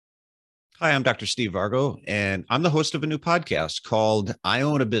Hi, I'm Dr. Steve Vargo, and I'm the host of a new podcast called I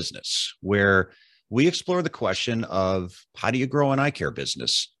Own a Business, where we explore the question of how do you grow an eye care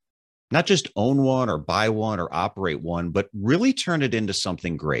business? Not just own one or buy one or operate one, but really turn it into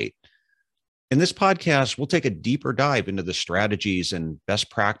something great. In this podcast, we'll take a deeper dive into the strategies and best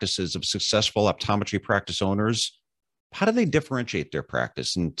practices of successful optometry practice owners. How do they differentiate their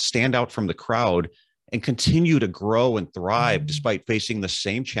practice and stand out from the crowd and continue to grow and thrive despite facing the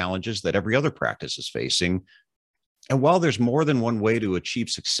same challenges that every other practice is facing? And while there's more than one way to achieve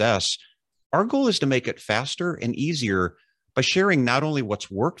success, our goal is to make it faster and easier by sharing not only what's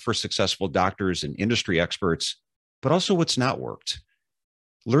worked for successful doctors and industry experts, but also what's not worked.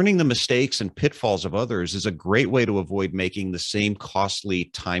 Learning the mistakes and pitfalls of others is a great way to avoid making the same costly,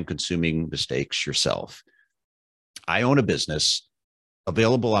 time consuming mistakes yourself. I Own a Business,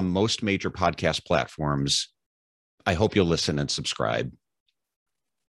 available on most major podcast platforms. I hope you'll listen and subscribe.